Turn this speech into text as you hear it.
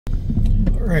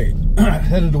Alright,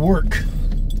 headed to work.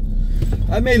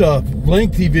 I made a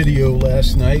lengthy video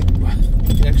last night,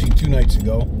 actually 2 nights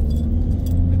ago.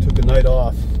 I took a night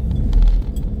off.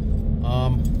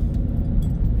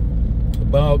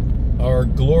 About our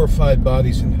glorified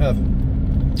bodies in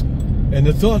heaven. And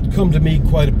the thought come to me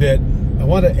quite a bit. I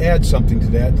want to add something to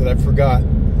that I forgot.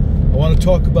 I want to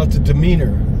talk about the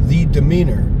demeanor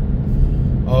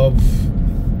of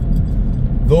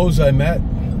those I met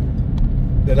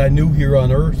that I knew here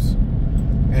on earth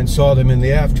and saw them in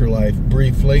the afterlife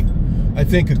briefly. I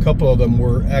think a couple of them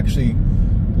were actually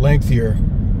lengthier.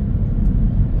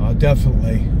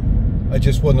 Definitely. I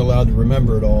just wasn't allowed to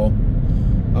remember it all.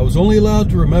 I was only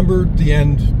allowed to remember the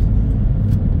end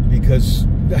because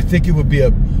I think it would be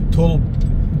a total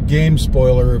game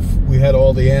spoiler if we had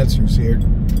all the answers here,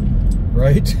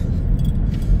 right?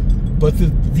 But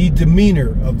the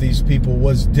demeanor of these people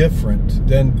was different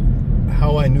than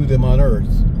how I knew them on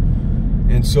earth.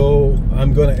 And so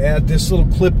I'm going to add this little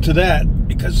clip to that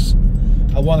because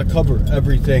I want to cover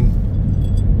everything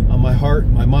on my heart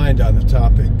and my mind on the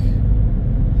topic.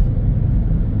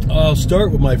 I'll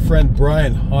start with my friend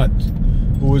Brian Hunt,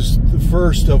 who was the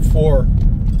first of 4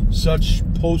 such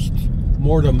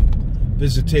post-mortem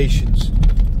visitations.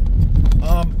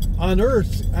 On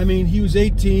earth, I mean, he was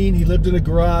 18, he lived in a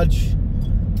garage,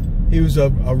 he was a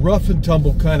rough and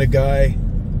tumble kind of guy.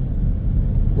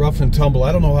 Rough and tumble,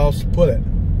 I don't know how else to put it.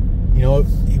 You know,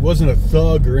 he wasn't a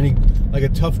thug or any, like a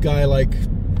tough guy like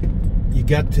you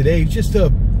got today.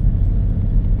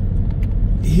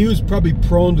 He was probably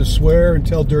prone to swear and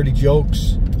tell dirty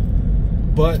jokes,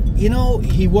 but you know,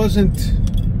 he wasn't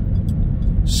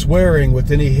swearing with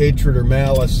any hatred or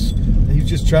malice. He was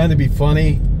just trying to be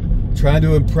funny, trying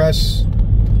to impress.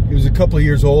 He was a couple of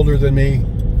years older than me,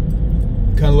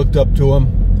 kind of looked up to him.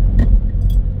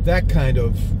 That kind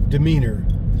of demeanor,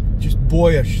 just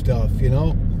boyish stuff, you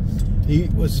know. He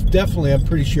was definitely, I'm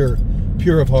pretty sure,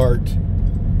 pure of heart.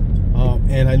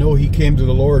 And I know he came to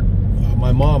the Lord.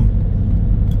 My mom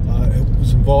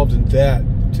was involved in that,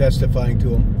 testifying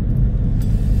to him.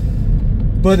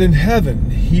 But in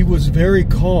heaven, he was very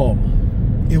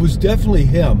calm. It was definitely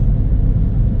him,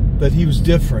 but he was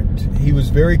different. He was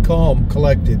very calm,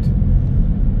 collected,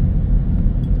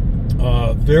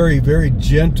 very, very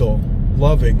gentle,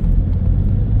 loving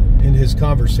in his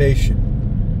conversation,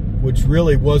 which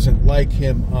really wasn't like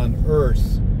him on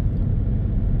earth.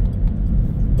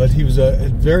 But he was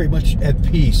very much at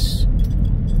peace.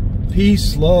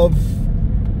 Peace, love,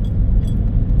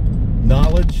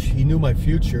 knowledge. He knew my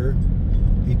future.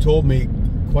 He told me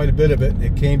quite a bit of it, and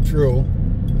it came true.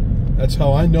 That's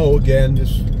how I know, again,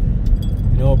 this,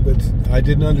 you know, but I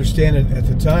didn't understand it at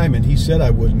the time, and he said I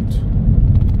wouldn't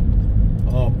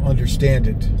understand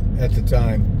it at the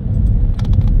time.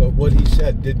 But what he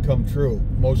said did come true,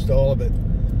 most all of it.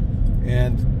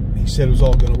 And he said it was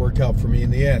all going to work out for me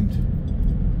in the end.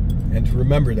 And to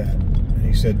remember that. And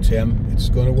he said, Tim, it's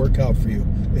going to work out for you.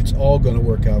 It's all going to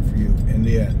work out for you in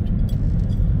the end.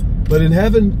 But in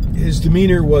heaven, his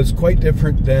demeanor was quite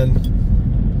different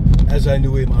than as I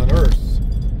knew him on earth.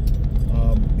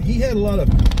 He had a lot of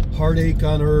heartache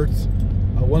on earth.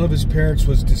 One of his parents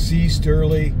was deceased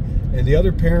early, and the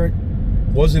other parent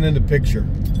wasn't in the picture.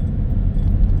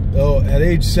 So at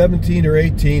age 17 or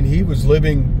 18, he was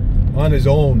living on his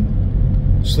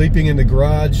own, sleeping in the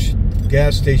garage,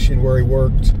 gas station where he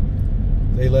worked.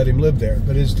 They let him live there.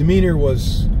 But his demeanor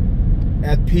was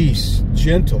at peace,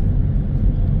 gentle.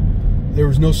 There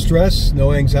was no stress,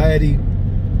 no anxiety,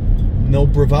 no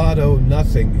bravado,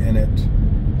 nothing in it.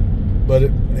 But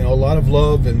it, you know, a lot of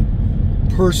love and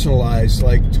personalized,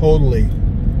 like totally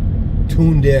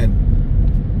tuned in.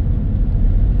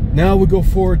 Now we go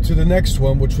forward to the next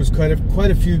one, which was quite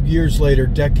a few years later,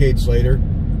 decades later,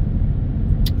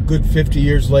 a good 50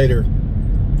 years later,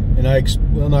 and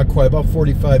well, not quite, about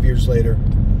 45 years later,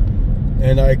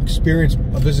 and I experienced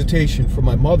a visitation from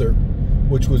my mother,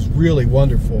 which was really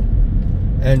wonderful,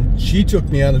 and she took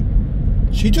me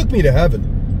to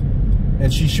heaven,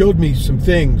 and she showed me some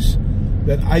things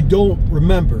that I don't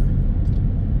remember,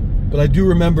 but I do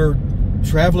remember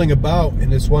traveling about in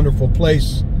this wonderful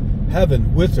place,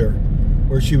 heaven, with her,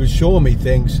 where she was showing me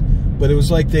things. But it was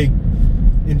like they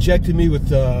injected me with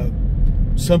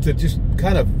something just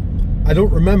kind of, I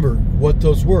don't remember what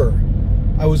those were.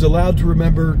 I was allowed to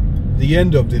remember the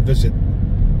end of the visit,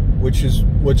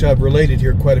 which I've related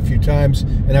here quite a few times,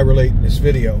 and I relate in this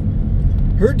video.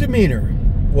 Her demeanor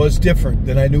was different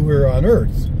than I knew her on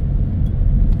earth.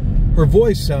 Her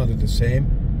voice sounded the same,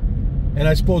 and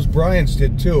I suppose Brian's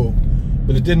did too,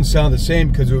 but it didn't sound the same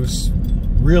because it was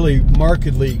really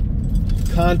markedly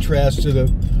contrast to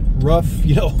the rough,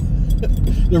 you know,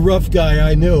 the rough guy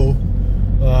I knew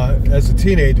as a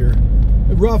teenager.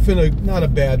 Rough in a not a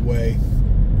bad way.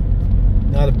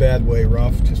 Not a bad way,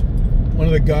 rough. Just one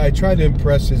of the guys tried to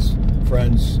impress his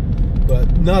friends, but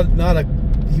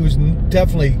he was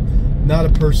definitely not a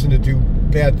person to do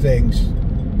bad things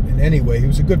in any way. He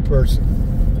was a good person.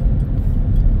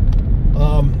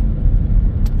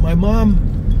 My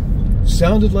mom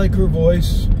sounded like her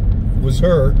voice was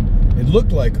her. It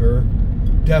looked like her,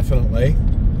 definitely,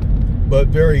 but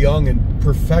very young and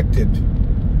perfected,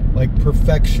 like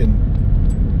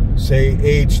perfection. Say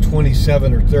age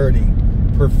 27 or 30.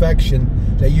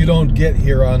 Perfection that you don't get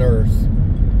here on Earth.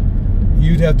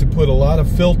 You'd have to put a lot of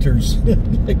filters.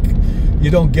 Like, you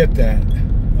don't get that.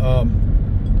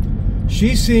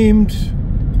 She seemed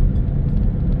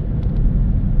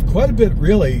quite a bit,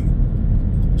 really.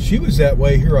 She was that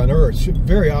way here on Earth. She was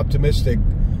very optimistic,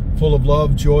 full of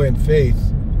love, joy, and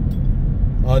faith.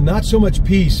 Not so much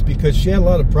peace, because she had a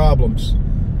lot of problems,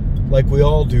 like we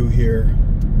all do here.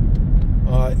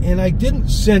 And I didn't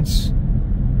sense,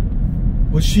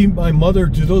 was she my mother?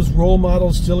 Do those role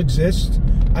models still exist?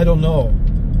 I don't know.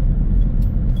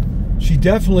 She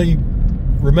definitely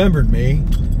remembered me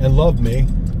and loved me.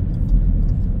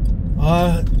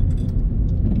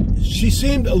 She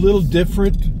seemed a little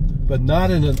different, but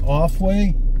not in an off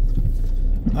way.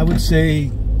 I would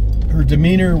say her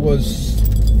demeanor was,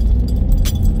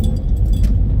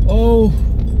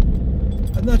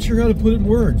 I'm not sure how to put it in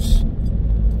words.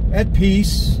 At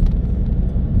peace.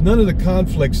 None of the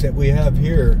conflicts that we have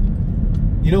here.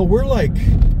 You know, we're like,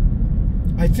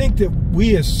 I think that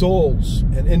we as souls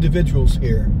and individuals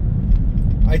here,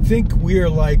 I think we are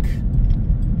like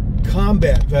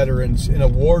combat veterans in a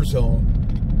war zone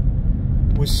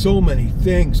with so many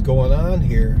things going on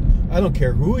here. I don't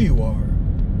care who you are.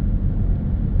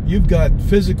 You've got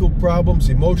physical problems,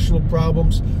 emotional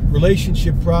problems,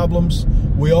 relationship problems.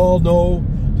 We all know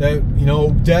that, you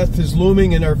know, death is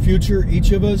looming in our future,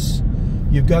 each of us.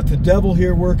 You've got the devil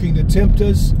here working to tempt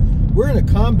us. We're in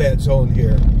a combat zone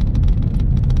here.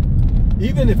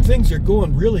 Even if things are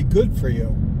going really good for you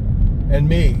and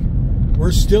me,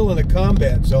 we're still in a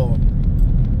combat zone.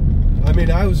 I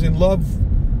mean, I was in love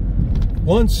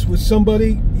once with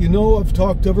somebody, you know, I've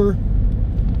talked of her,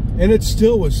 and it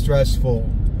still was stressful.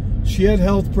 She had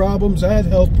health problems, I had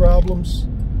health problems.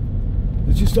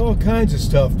 There's just all kinds of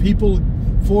stuff. People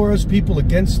for us, people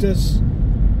against us.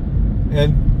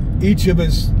 And each of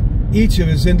us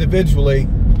individually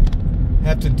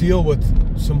have to deal with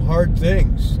some hard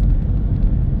things.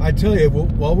 I tell you,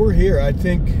 while we're here, I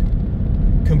think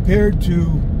compared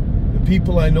to the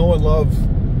people I know and love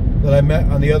that I met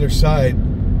on the other side,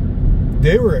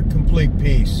 they were at complete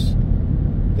peace.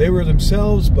 They were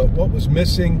themselves, but what was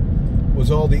missing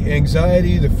was all the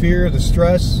anxiety, the fear, the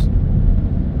stress,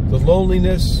 the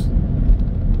loneliness,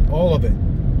 all of it.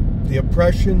 The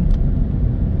oppression,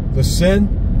 the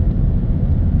sin.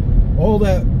 All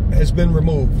that has been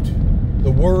removed.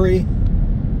 The worry,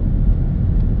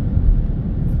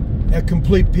 at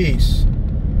complete peace.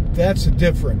 That's the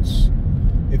difference.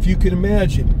 If you can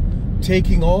imagine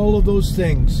taking all of those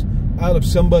things out of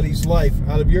somebody's life,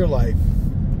 out of your life,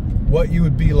 what you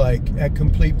would be like at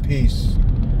complete peace.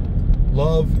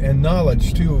 Love and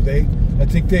knowledge too. I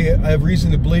have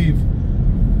reason to believe,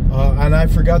 and I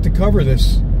forgot to cover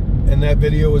this in that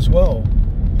video as well,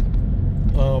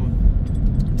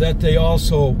 that they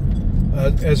also,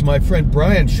 as my friend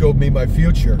Brian showed me my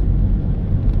future,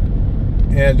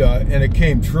 and it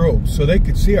came true. So they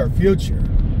could see our future.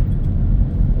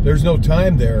 There's no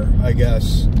time there, I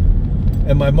guess.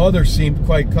 And my mother seemed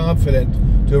quite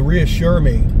confident to reassure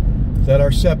me that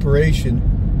our separation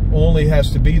only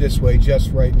has to be this way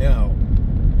just right now.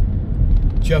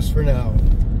 Just for now.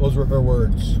 Those were her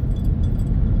words.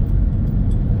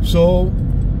 So,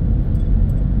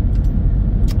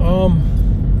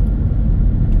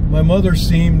 my mother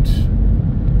seemed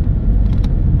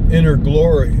in her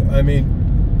glory. I mean,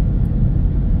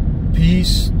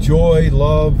 peace, joy,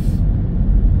 love,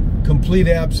 complete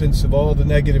absence of all the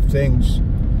negative things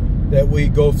that we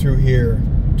go through here,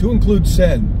 to include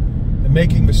sin and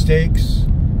making mistakes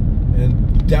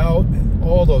and doubt and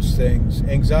all those things,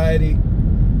 anxiety,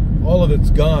 all of it's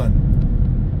gone.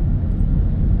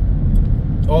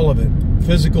 All of it.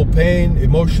 Physical pain,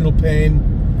 emotional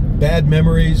pain, bad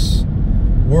memories,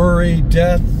 worry,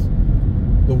 death,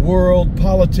 the world,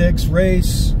 politics,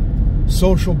 race,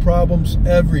 social problems,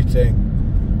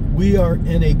 everything. We are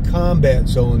in a combat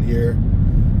zone here,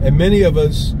 and many of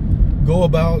us go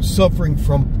about suffering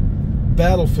from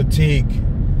battle fatigue,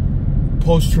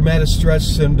 post-traumatic stress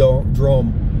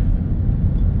syndrome,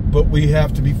 but we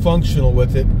have to be functional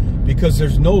with it because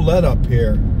there's no let up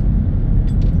here.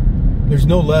 There's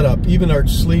no let up. Even our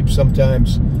sleep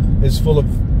sometimes is full of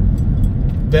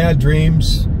bad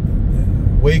dreams,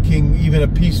 waking, even a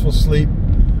peaceful sleep,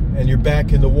 and you're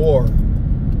back in the war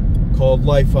called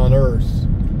life on Earth.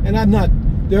 And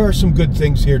there are some good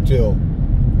things here too,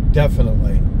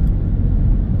 definitely.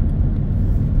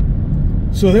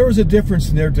 So there was a difference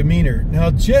in their demeanor.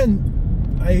 Now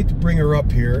Jen, I hate to bring her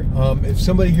up here. If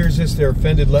somebody hears this, they're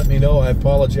offended, let me know. I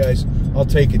apologize. I'll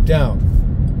take it down.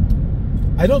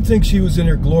 I don't think she was in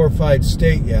her glorified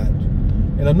state yet.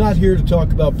 And I'm not here to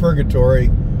talk about purgatory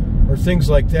or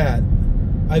things like that.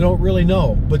 I don't really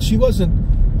know. But she wasn't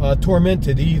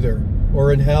tormented either,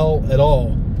 or in hell at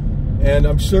all. And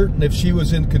I'm certain if she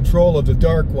was in control of the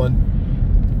Dark One,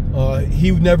 he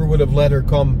never would have let her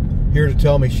come here to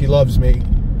tell me she loves me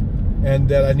and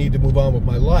that I need to move on with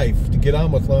my life, to get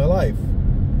on with my life.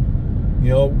 You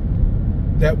know,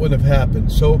 that wouldn't have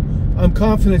happened. So I'm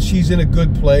confident she's in a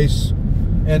good place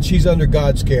and she's under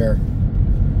God's care.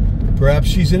 Perhaps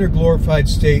she's in her glorified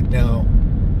state now.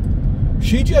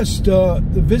 She just, the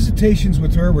visitations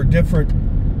with her were different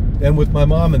than with my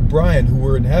mom and Brian, who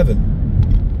were in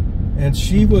heaven. And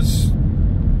she was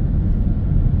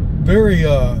very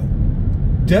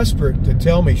desperate to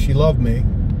tell me she loved me,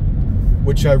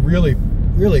 which I really,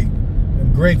 really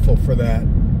am grateful for that.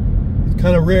 It's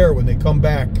kind of rare when they come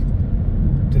back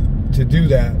to do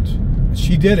that.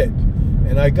 She did it.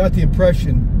 And I got the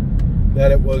impression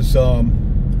that it was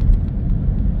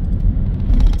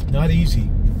not easy.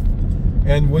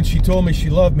 And when she told me she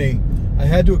loved me, I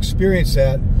had to experience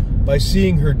that by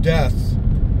seeing her death,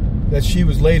 that she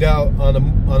was laid out on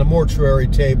a mortuary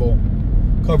table,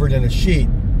 covered in a sheet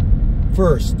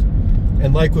first.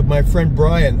 And like with my friend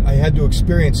Brian, I had to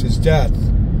experience his death,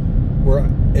 where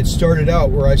it started out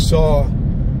where I saw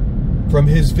from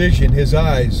his vision, his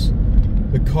eyes,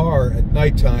 the car at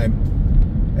nighttime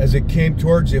as it came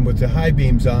towards him with the high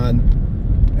beams on,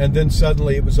 and then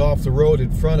suddenly it was off the road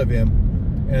in front of him,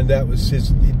 and that was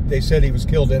his. They said he was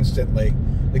killed instantly.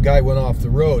 The guy went off the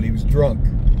road. He was drunk.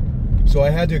 So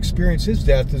I had to experience his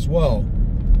death as well.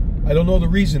 I don't know the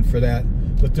reason for that,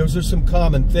 but those are some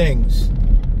common things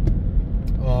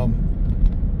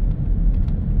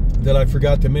that I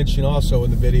forgot to mention also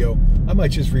in the video. I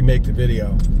might just remake the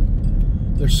video.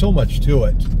 There's so much to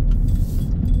it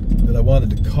that I wanted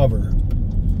to cover.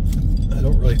 I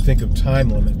don't really think of time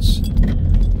limits.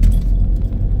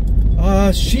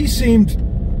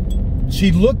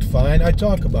 She looked fine. I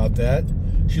talk about that.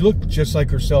 She looked just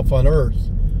like herself on Earth.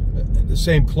 The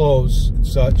same clothes and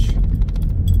such.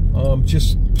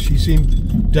 She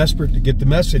seemed desperate to get the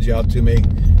message out to me.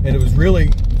 And it was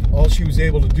really, all she was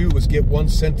able to do was get one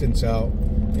sentence out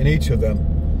in each of them.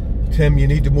 Tim, you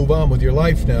need to move on with your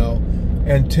life now.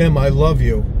 And Tim, I love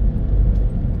you.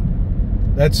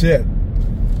 That's it.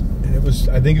 And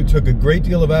I think it took a great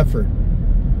deal of effort.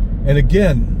 And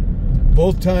again,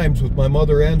 both times with my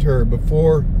mother and her,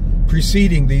 before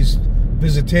preceding these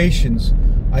visitations,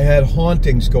 I had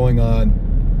hauntings going on,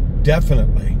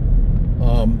 definitely,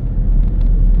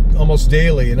 almost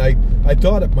daily. And I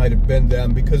thought it might have been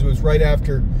them, because it was right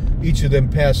after each of them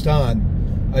passed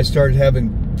on, I started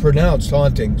having pronounced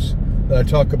hauntings that I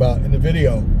talk about in the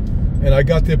video. And I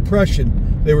got the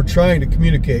impression they were trying to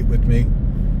communicate with me,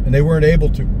 and they weren't able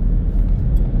to.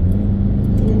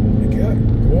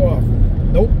 Go off.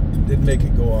 Nope, didn't make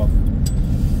it go off.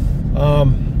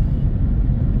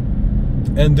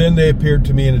 And then they appeared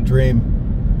to me in a dream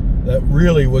that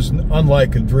really was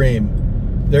unlike a dream.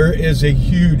 There is a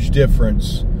huge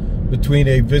difference between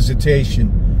a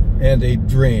visitation and a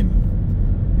dream.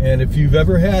 And if you've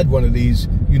ever had one of these,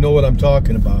 you know what I'm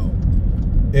talking about.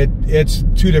 It's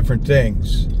two different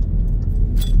things.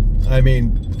 I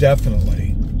mean,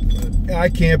 definitely. I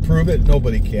can't prove it.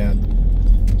 Nobody can.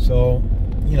 So,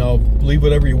 you know, believe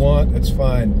whatever you want. That's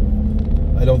fine.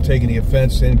 I don't take any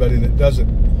offense to anybody that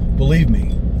doesn't believe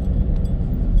me.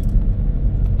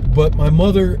 But my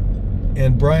mother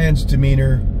and Brian's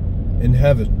demeanor in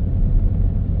heaven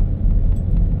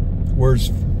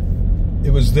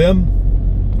it was them.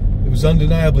 It was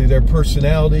undeniably their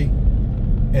personality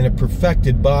and a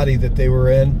perfected body that they were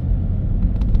in.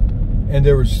 And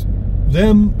there was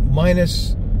them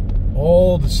minus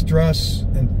all the stress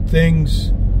and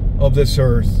things of this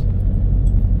earth,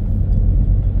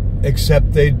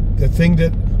 except the thing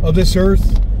that of this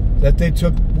earth that they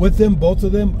took with them, both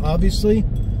of them, obviously,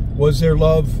 was their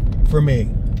love for me.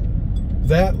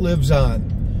 That lives on.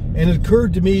 And it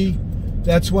occurred to me,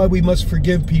 that's why we must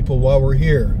forgive people while we're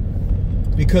here,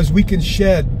 because we can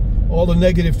shed all the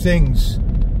negative things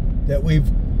that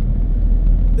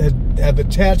have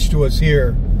attached to us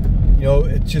here. You know,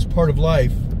 it's just part of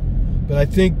life. But I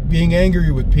think being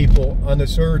angry with people on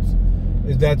this earth,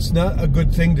 that's not a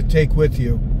good thing to take with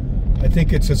you. I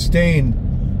think it's a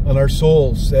stain on our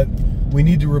souls that we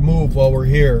need to remove while we're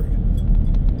here,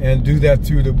 and do that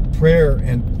through the prayer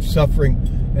and suffering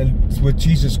and with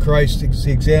Jesus Christ as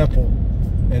the example,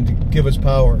 and to give us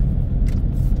power.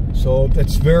 So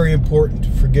that's very important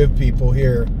to forgive people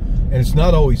here, and it's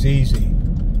not always easy.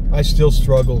 I still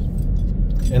struggle,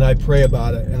 and I pray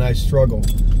about it, and I struggle.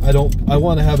 I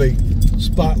want to have a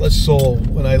spotless soul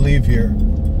when I leave here,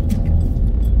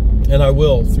 and I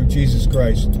will through Jesus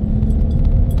Christ.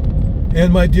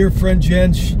 And my dear friend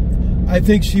Jen, I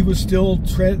think she was still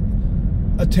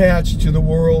attached to the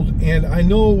world, and I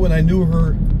know when I knew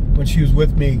her, when she was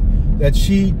with me, that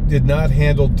she did not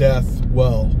handle death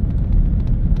well.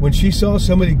 When she saw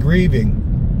somebody grieving,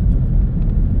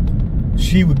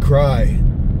 she would cry.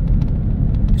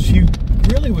 She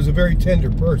really was a very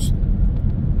tender person.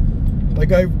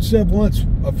 Like I said once,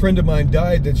 a friend of mine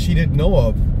died that she didn't know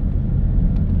of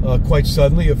quite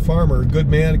suddenly. A farmer, a good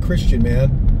man, a Christian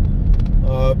man,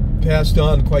 passed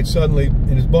on quite suddenly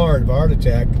in his barn of a heart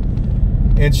attack.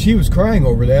 And she was crying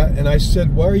over that. And I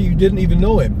said, why you didn't even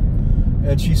know him?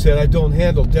 And she said, I don't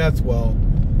handle death well.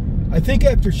 I think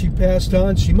after she passed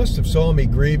on, she must have saw me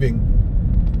grieving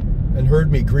and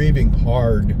heard me grieving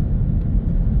hard.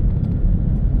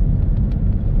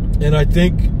 And I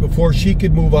think before she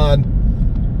could move on,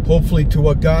 hopefully to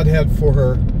what God had for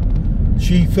her,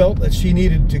 she felt that she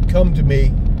needed to come to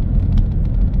me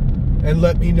and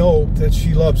let me know that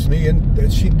she loves me and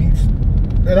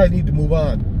that I need to move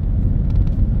on.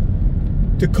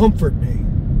 To comfort me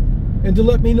and to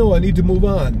let me know I need to move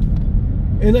on.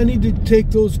 And I need to take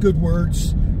those good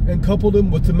words and couple them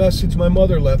with the message my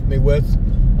mother left me with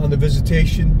on the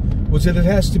visitation, was that it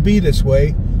has to be this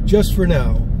way just for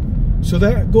now. So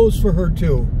that goes for her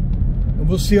too. And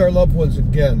we'll see our loved ones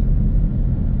again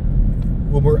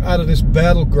when we're out of this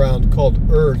battleground called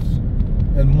earth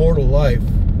and mortal life,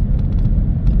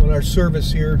 when our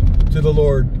service here to the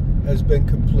Lord has been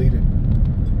completed.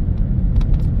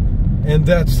 And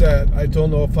that's that. I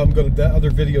don't know if I'm going to... That other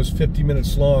video is 50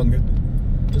 minutes long.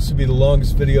 This will be the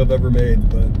longest video I've ever made,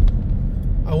 but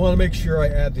I want to make sure I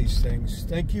add these things.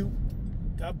 Thank you.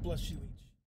 God bless you.